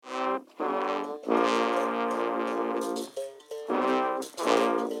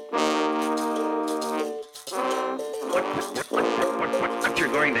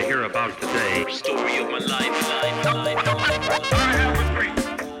about today. Story of my life.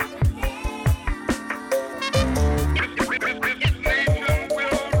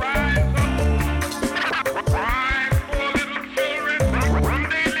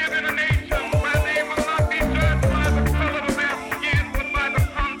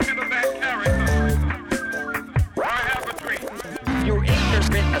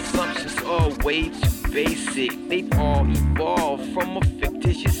 Way too basic, they've all evolved from a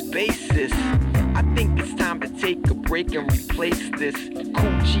fictitious basis. I think it's time to take a break and replace this.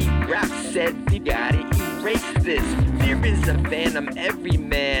 Cool G rap said you gotta erase this. There is a phantom every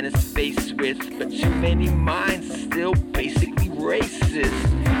man is faced with, but too many minds are still basically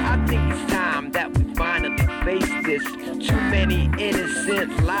racist. I think it's time that we finally face this. Too many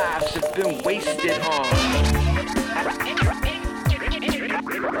innocent lives have been wasted on.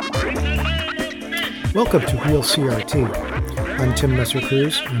 Welcome to Real CRT. I'm Tim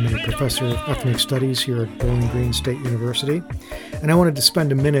Messer-Cruz. I'm a professor of ethnic studies here at Bowling Green State University. And I wanted to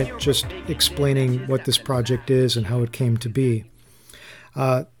spend a minute just explaining what this project is and how it came to be.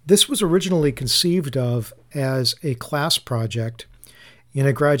 This was originally conceived of as a class project in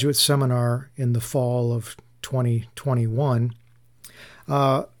a seminar in the fall of 2021.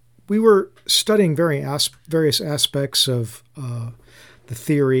 We were studying various aspects of the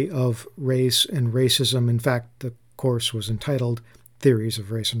theory of race and racism. In fact, the course was entitled Theories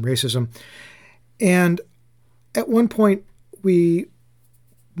of Race and Racism. And at one point, me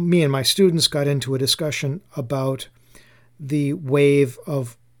and my students got into a discussion about the wave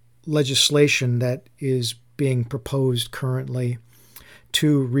of legislation that is being proposed currently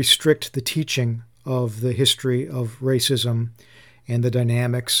to restrict the teaching of the history of racism and the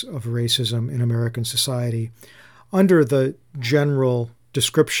dynamics of racism in American society under the general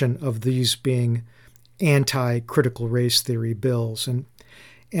description of these being anti-critical race theory bills. And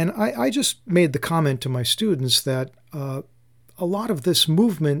I just made the comment to my students that a lot of this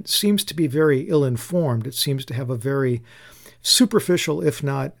movement seems to be very ill-informed. It seems to have a very superficial, if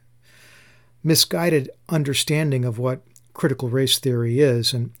not misguided, understanding of what critical race theory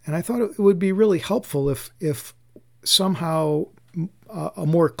is. And I thought it would be really helpful if somehow a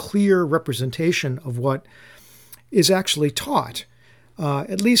more clear representation of what is actually taught,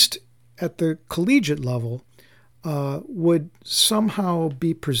 at least at the collegiate level, would somehow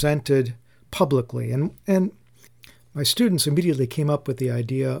be presented publicly. And my students immediately came up with the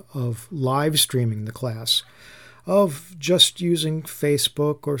idea of live streaming the class, of just using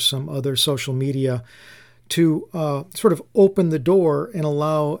Facebook or some other social media to sort of open the door and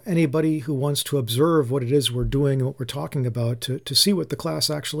allow anybody who wants to observe what it is we're doing and what we're talking about to see what the class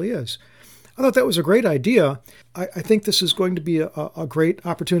actually is. I thought that was a great idea. I think this is going to be a great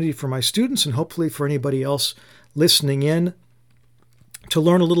opportunity for my students and hopefully for anybody else listening in to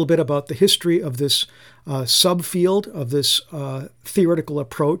learn a little bit about the history of this subfield, of this theoretical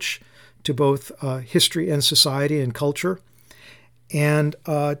approach to both history and society and culture. And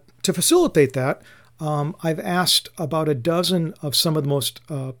to facilitate that, I've asked about a dozen of some of the most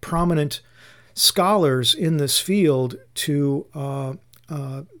prominent scholars in this field to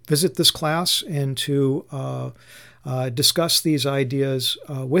visit this class and to discuss these ideas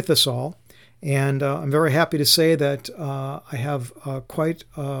with us all. And I'm very happy to say that I have quite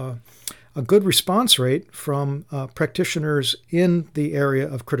a good response rate from practitioners in the area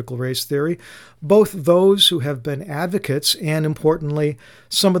of critical race theory, both those who have been advocates and, importantly,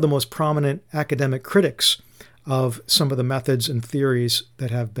 some of the most prominent academic critics of some of the methods and theories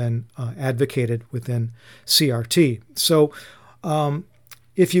that have been advocated within CRT. So,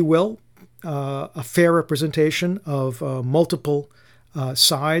 if you will, a fair representation of multiple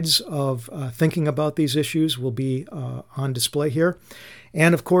sides of thinking about these issues will be on display here.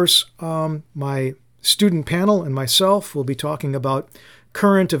 And of course, my student panel and myself will be talking about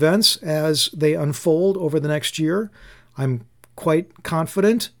current events as they unfold over the next year. I'm quite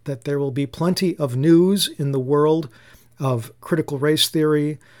confident that there will be plenty of news in the world of critical race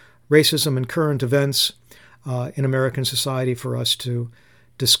theory, racism, and current events in American society for us to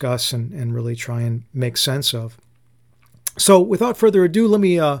discuss and really try and make sense of. So without further ado, let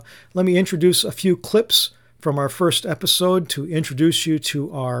me introduce a few clips from our first episode to introduce you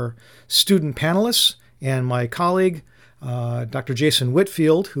to our student panelists and my colleague, Dr. Jason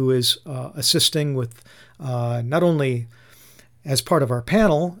Whitfield, who is assisting with not only as part of our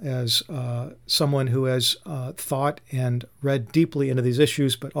panel, as someone who has thought and read deeply into these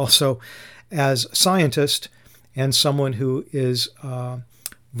issues, but also as a scientist and someone who is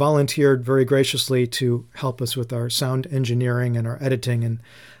volunteered very graciously to help us with our sound engineering and our editing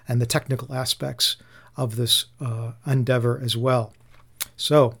and the technical aspects of this endeavor as well.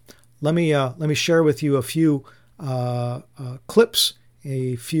 So let me share with you a few clips,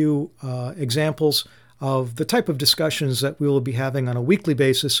 a few examples of the type of discussions that we will be having on a weekly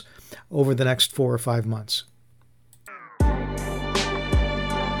basis over the next 4 or 5 months.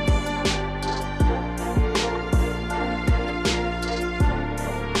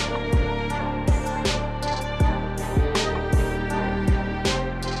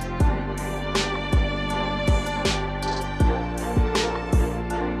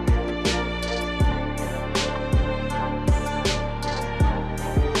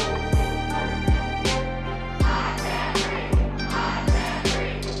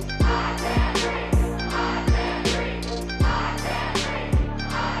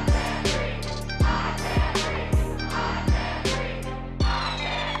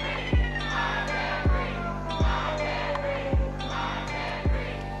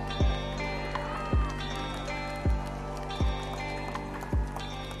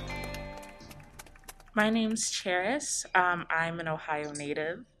 My name's Charis. I'm an Ohio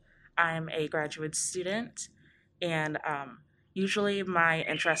native. I'm a graduate student, and usually my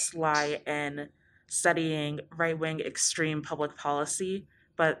interests lie in studying right-wing extreme public policy.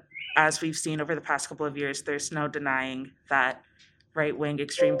 But as we've seen over the past couple of years, there's no denying that right-wing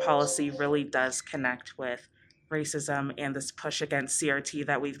extreme policy really does connect with racism and this push against CRT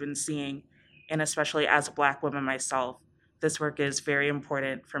that we've been seeing. And especially as a Black woman myself, this work is very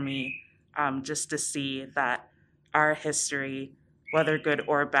important for me, just to see that our history, whether good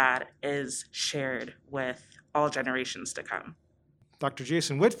or bad, is shared with all generations to come. Dr.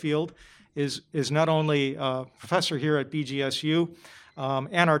 Jason Whitfield is not only a professor here at BGSU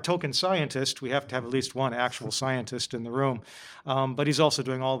and our token scientist. We have to have at least one actual scientist in the room, but he's also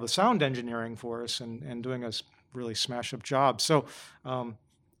doing all the sound engineering for us and doing a really smash-up job. So,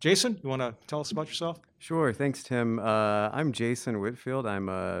 Jason, you want to tell us about yourself? Sure. Thanks, Tim. I'm Jason Whitfield. I'm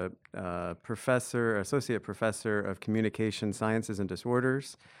a associate professor of communication sciences and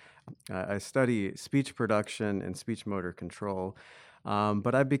disorders. I study speech production and speech motor control,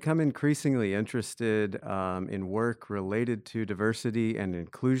 but I've become increasingly interested in work related to diversity and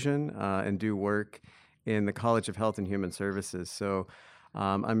inclusion, and do work in the College of Health and Human Services. So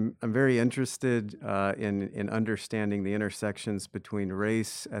I'm very interested in understanding the intersections between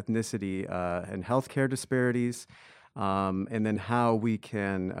race, ethnicity, and healthcare disparities, and then how we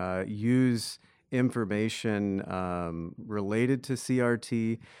can use information related to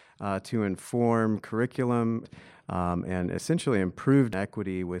CRT to inform curriculum and essentially improve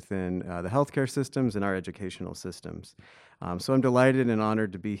equity within the healthcare systems and our educational systems. So I'm delighted and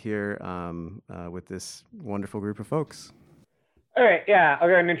honored to be here with this wonderful group of folks. All right, yeah, I'll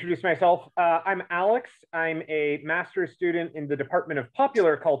go ahead and introduce myself. I'm Alex. I'm a master's student in the Department of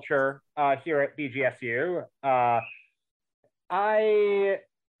Popular Culture here at BGSU. I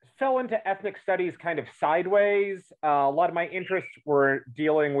fell into ethnic studies kind of sideways. A lot of my interests were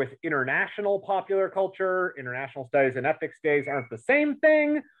dealing with international popular culture. International studies and ethnic studies aren't the same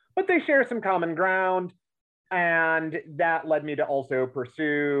thing, but they share some common ground. And that led me to also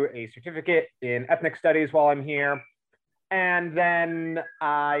pursue a certificate in ethnic studies while I'm here. And then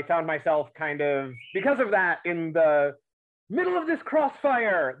I found myself kind of, because of that, in the middle of this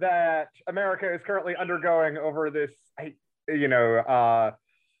crossfire that America is currently undergoing over this,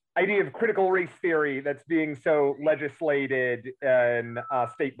 idea of critical race theory that's being so legislated in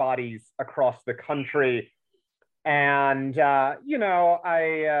state bodies across the country. And,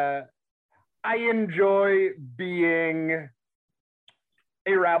 I enjoy being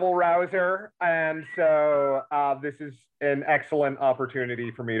a rabble rouser. And so this is an excellent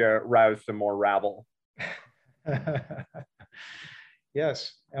opportunity for me to rouse some more rabble.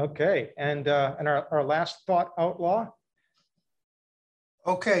 Yes. Okay. And our last thought outlaw.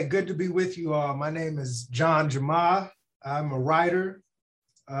 Okay, good to be with you all. My name is John Jamah. I'm a writer.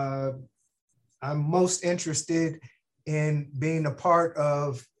 I'm most interested in being a part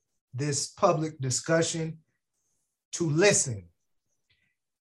of this public discussion to listen.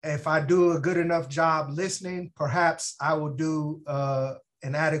 If I do a good enough job listening, perhaps I will do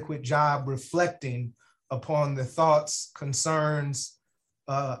an adequate job reflecting upon the thoughts, concerns,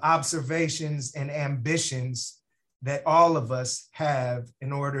 observations, and ambitions that all of us have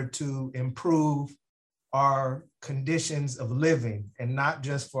in order to improve our conditions of living, and not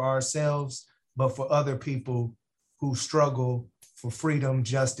just for ourselves, but for other people who struggle for freedom,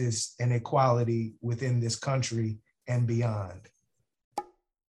 justice, and equality within this country and beyond.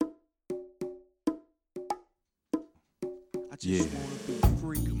 I just wanna be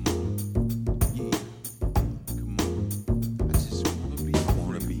free. Yeah. Come on. I just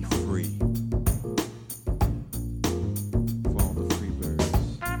wanna be free. For all the free birds.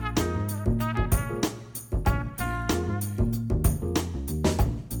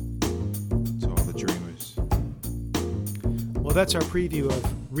 Well, that's our preview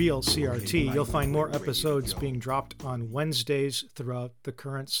of Real CRT. You'll find more episodes being dropped on Wednesdays throughout the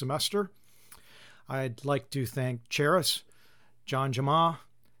current semester. I'd like to thank Charis, John Jama,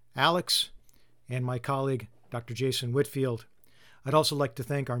 Alex, and my colleague, Dr. Jason Whitfield. I'd also like to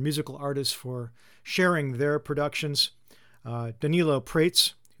thank our musical artists for sharing their productions. Danilo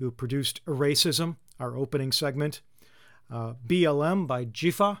Prates, who produced Eracism, our opening segment. BLM by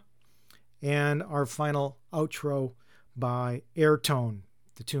Jifa. And our final outro by Airtone,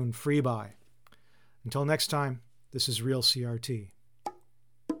 the tune Free By. Until next time, this is Real CRT.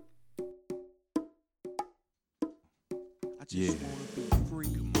 Yeah.